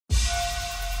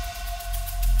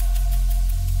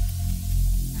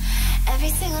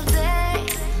single day,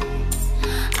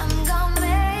 I'm gonna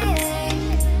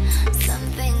make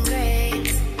something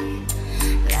great.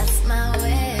 That's my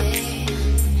way.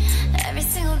 Every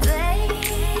single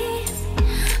day,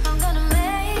 I'm gonna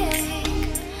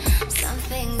make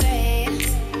something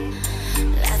great.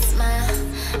 That's my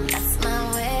way. That's my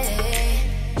way.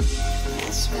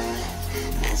 That's my way.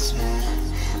 That's my way.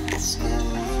 That's my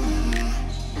way.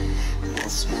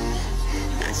 That's my way.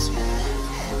 That's my way.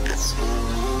 That's my way.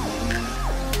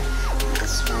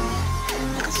 That's my way.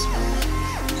 That's my way.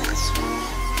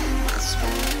 That's my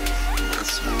way.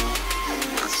 That's my way.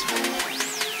 That's my way.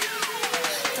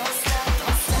 Don't stop,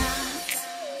 don't stop.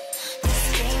 This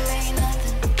game ain't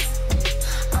nothing.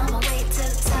 I'ma wait to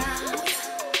the top.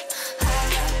 I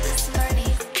love this money.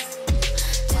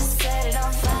 Just set it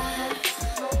on fire.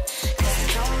 'Cause it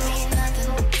don't mean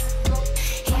nothing.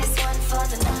 Here's one for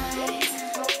the night.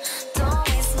 Don't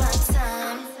waste my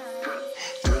time.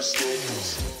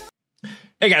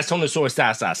 Hey guys, Tony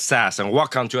Soysauceassassin, and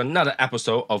welcome to another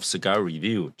episode of Cigar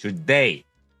Review. Today,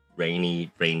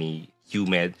 rainy,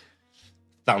 humid,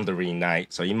 thundery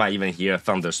night. So you might even hear a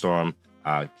thunderstorm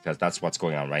because that's what's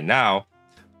going on right now.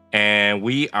 And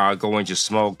we are going to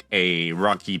smoke a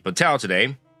Rocky Patel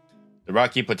today. The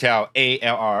Rocky Patel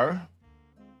A.L.R.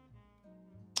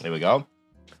 There we go.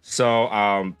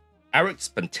 So Eric's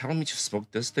been telling me to smoke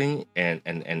this thing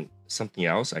and something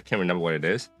else. I can't remember what it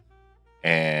is.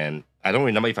 And I don't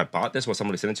remember if I bought this or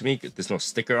somebody sent it to me. There's no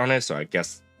sticker on it, so I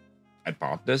guess I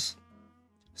bought this.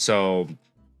 So,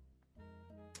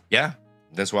 yeah,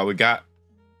 that's what we got.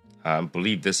 I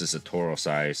believe this is a Toro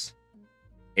size.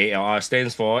 A.L.R.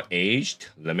 stands for Aged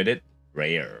Limited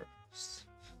Rares.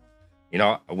 You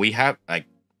know, we have, like,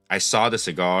 I saw the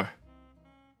cigar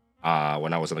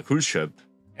when I was on a cruise ship,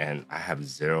 and I have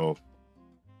zero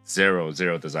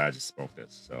desire to smoke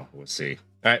this. So, we'll see.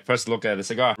 All right, first look at the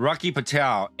cigar. Rocky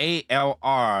Patel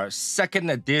A.L.R.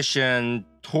 second edition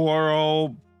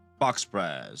Toro box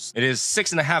press. It is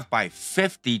 6.5 by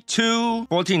 52,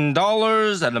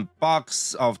 $14 and a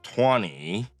box of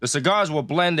 20. The cigars were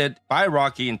blended by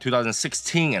Rocky in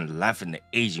 2016 and left in the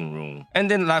aging room,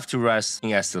 and then left to rest in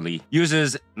Esteli.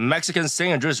 Uses Mexican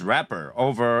San Andres wrapper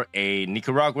over a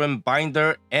Nicaraguan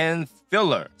binder and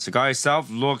filler. Cigar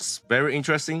itself looks very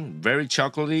interesting, very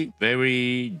chocolatey,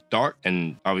 very dark,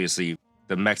 and obviously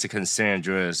the Mexican San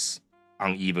Andres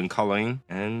uneven coloring,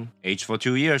 and aged for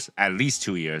 2 years, at least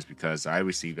 2 years, because I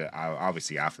received it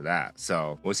obviously after that.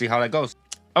 So we'll see how that goes.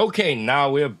 Okay, now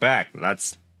we're back.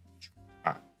 Let's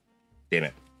damn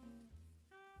it.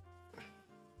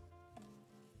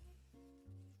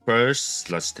 First,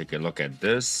 let's take a look at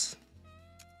this.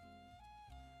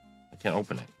 I can't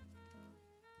open it.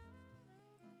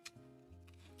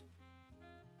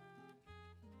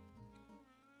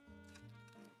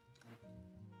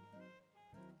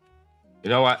 You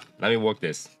know what? Let me work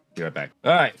this. Be right back.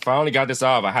 All right, finally got this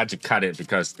off. I had to cut it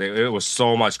because it was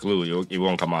so much glue. It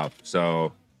won't come off.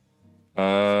 So,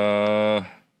 that's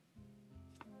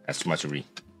too much to read.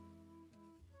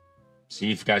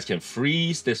 See if you guys can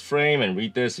freeze this frame and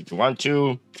read this if you want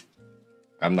to.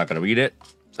 I'm not gonna read it.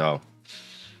 So,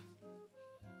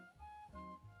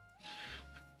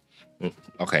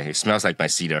 okay. It smells like my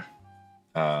cedar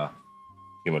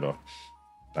humidor.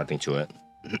 Nothing to it.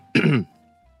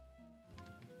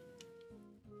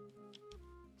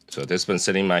 So this has been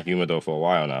sitting in my humidor for a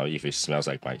while now, if it smells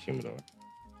like my humidor.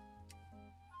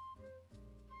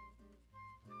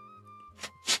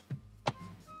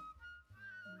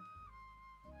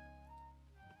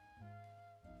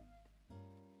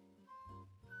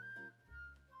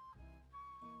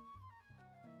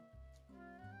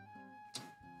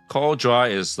 Cold draw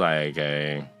is like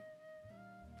a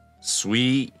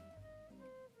sweet,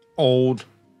 old,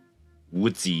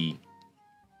 woodsy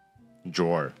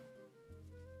drawer.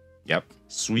 Yep,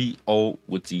 sweet old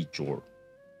woodsy drawer.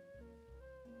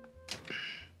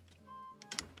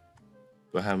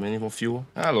 Do I have any more fuel?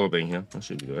 A little bit in here. That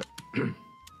should be good.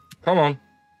 Come on.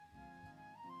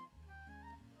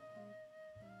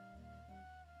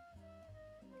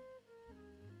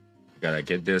 Gotta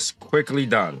get this quickly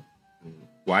done.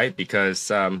 Why? Because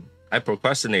I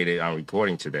procrastinated on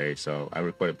recording today, so I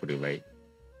recorded pretty late.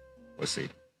 We'll see.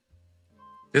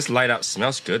 This light up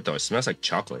smells good though. It smells like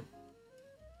chocolate.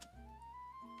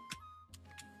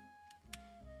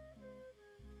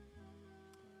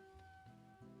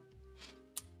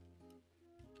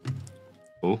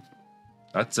 Oh,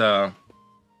 that's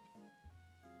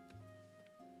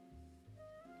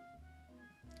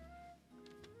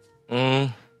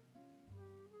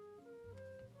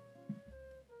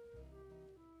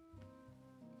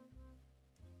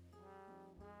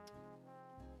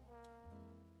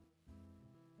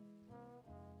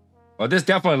Well, there's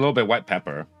definitely a little bit white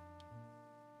pepper.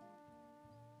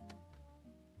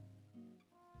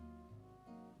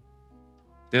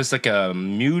 There's like a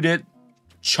muted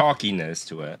chalkiness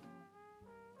to it.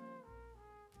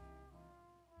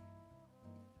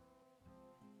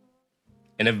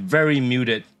 And a very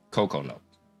muted cocoa note.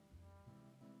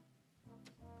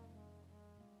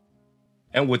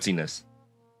 And woodiness.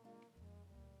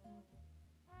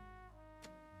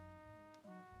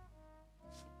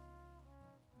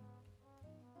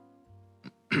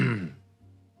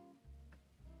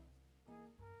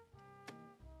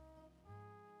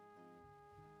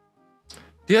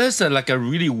 There's like a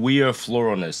really weird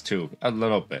floralness too, a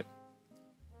little bit.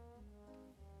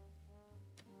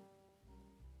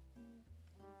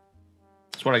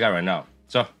 That's what I got right now.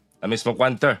 So let me smoke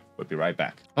 1/3. We'll be right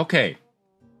back. Okay,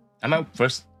 I'm at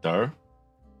first stir.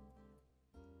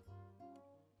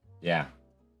 Yeah,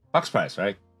 box price,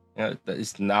 right? Yeah,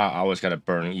 it's not always gotta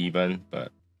burn even,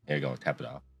 but here you go, tap it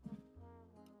off.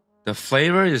 The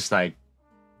flavor is like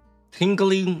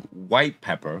tingling white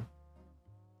pepper.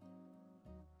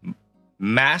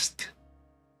 Masked,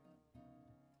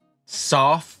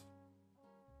 soft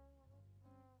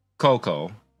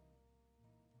cocoa,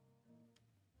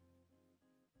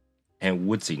 and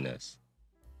woodiness.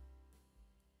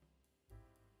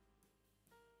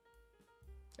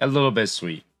 A little bit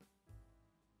sweet.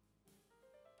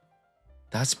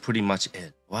 That's pretty much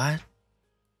it. What?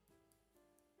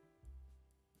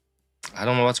 I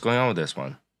don't know what's going on with this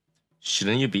one.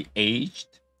 Shouldn't you be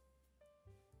aged?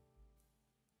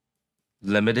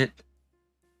 Limited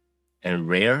and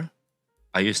rare?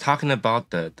 Are you talking about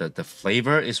the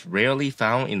flavor is rarely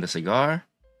found in the cigar?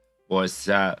 Or is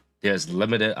that there's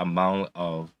limited amount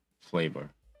of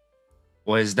flavor?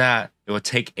 Or is that it will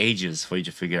take ages for you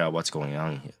to figure out what's going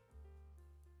on here?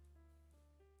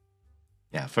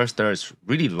 Yeah, first stir is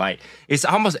really light. It's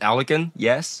almost elegant,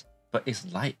 yes, but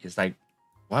it's light. It's like,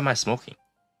 why am I smoking?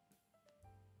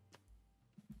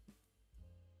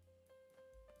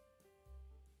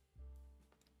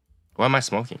 Why am I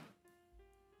smoking?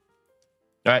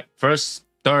 All right, first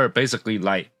stir, basically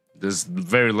light. There's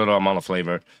very little amount of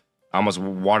flavor. Almost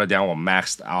watered down or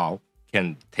maxed out.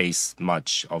 Can't taste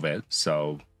much of it,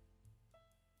 so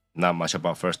not much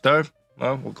about first stir.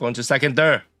 Well, we'll go into second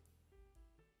stir.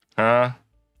 Huh?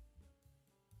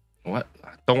 What?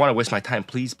 Don't want to waste my time.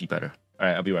 Please be better. All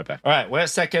right, I'll be right back. All right, we're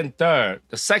at second stir.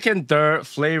 The second stir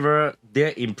flavor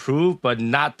did improve, but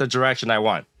not the direction I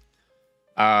want.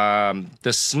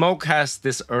 The smoke has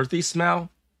this earthy smell,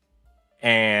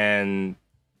 and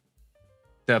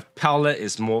the palate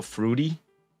is more fruity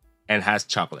and has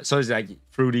chocolate. So it's like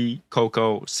fruity,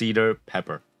 cocoa, cedar,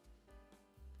 pepper.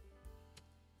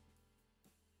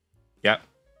 Yep.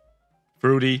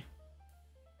 Fruity,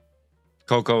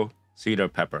 cocoa, cedar,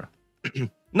 pepper.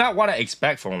 Not what I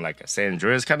expect from like a San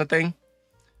Andreas kind of thing,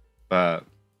 but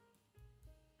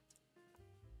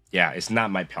yeah, it's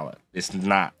not my palate. It's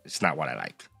not what I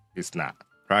like. It's not.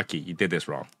 Rocky, you did this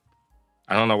wrong.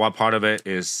 I don't know what part of it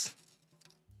is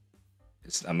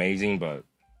it's amazing, but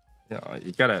you know,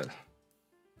 you gotta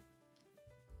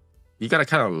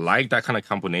kind of like that kind of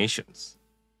combinations.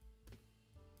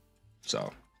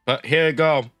 So, but here you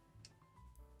go.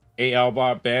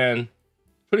 A.L.R band.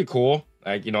 Pretty cool.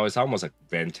 Like, you know, it's almost like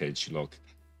vintage look.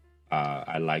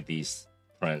 I like these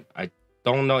print. I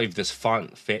don't know if this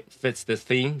font fits this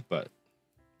theme, but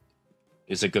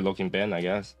it's a good looking band, I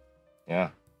guess. Yeah.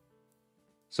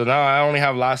 So now I only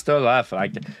have last stir left.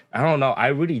 Like, I don't know. I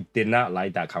really did not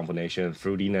like that combination,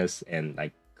 fruitiness and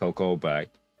like cocoa, but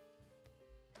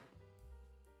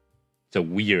it's a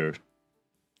weird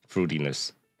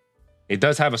fruitiness. It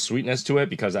does have a sweetness to it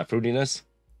because of that fruitiness,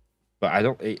 but I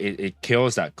don't. It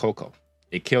kills that cocoa.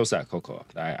 It kills that cocoa.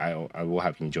 I will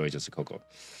have enjoyed just the cocoa,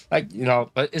 like, you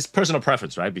know. But it's personal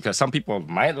preference, right? Because some people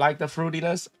might like the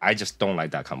fruitiness. I just don't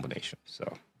like that combination. So,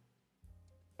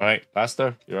 all right, last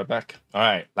stir. Be right back. All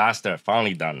right, last stir.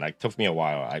 Finally done. Like, took me a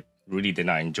while. I really did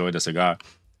not enjoy the cigar.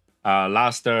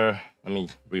 Last stir. Let me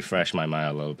refresh my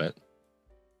mind a little bit.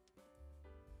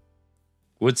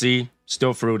 Woodsy,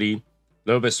 still fruity, a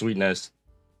little bit sweetness.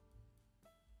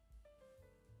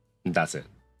 And that's it.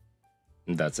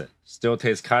 And that's it. Still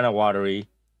tastes kind of watery.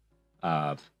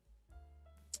 Like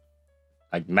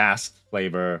masked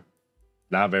flavor.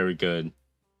 Not very good.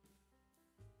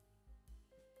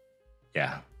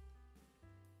 Yeah.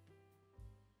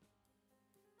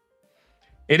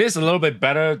 It is a little bit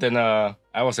better than I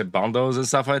would say bundles and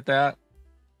stuff like that.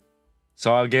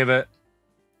 So I'll give it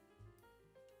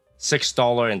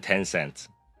 $6.10.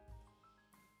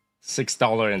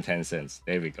 $6.10.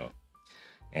 There we go.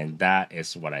 And that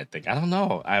is what I think. I don't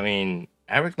know. I mean,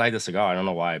 Eric liked the cigar. I don't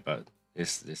know why, but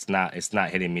it's not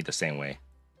hitting me the same way.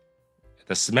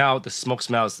 The smoke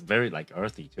smell is very like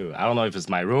earthy too. I don't know if it's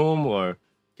my room or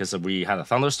because we had a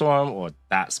thunderstorm or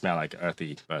that smell like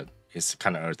earthy, but it's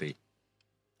kind of earthy.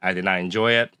 I did not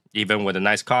enjoy it. Even with a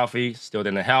nice coffee, still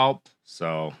didn't help.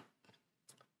 So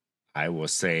I will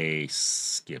say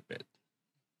skip it.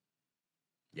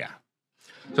 Yeah.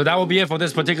 So that will be it for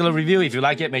this particular review. If you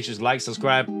like it, make sure to like,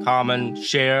 subscribe, comment,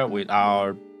 share with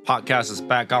our podcast is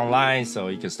back online, so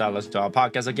you can start listening to our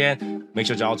podcast again. Make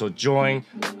sure to also join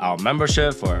our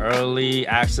membership for early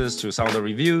access to some of the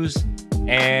reviews.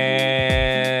 And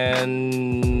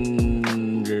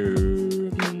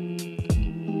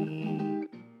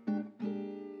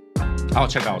I'll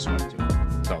check out some too.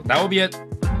 So that will be it.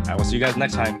 I will see you guys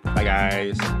next time. Bye,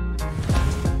 guys.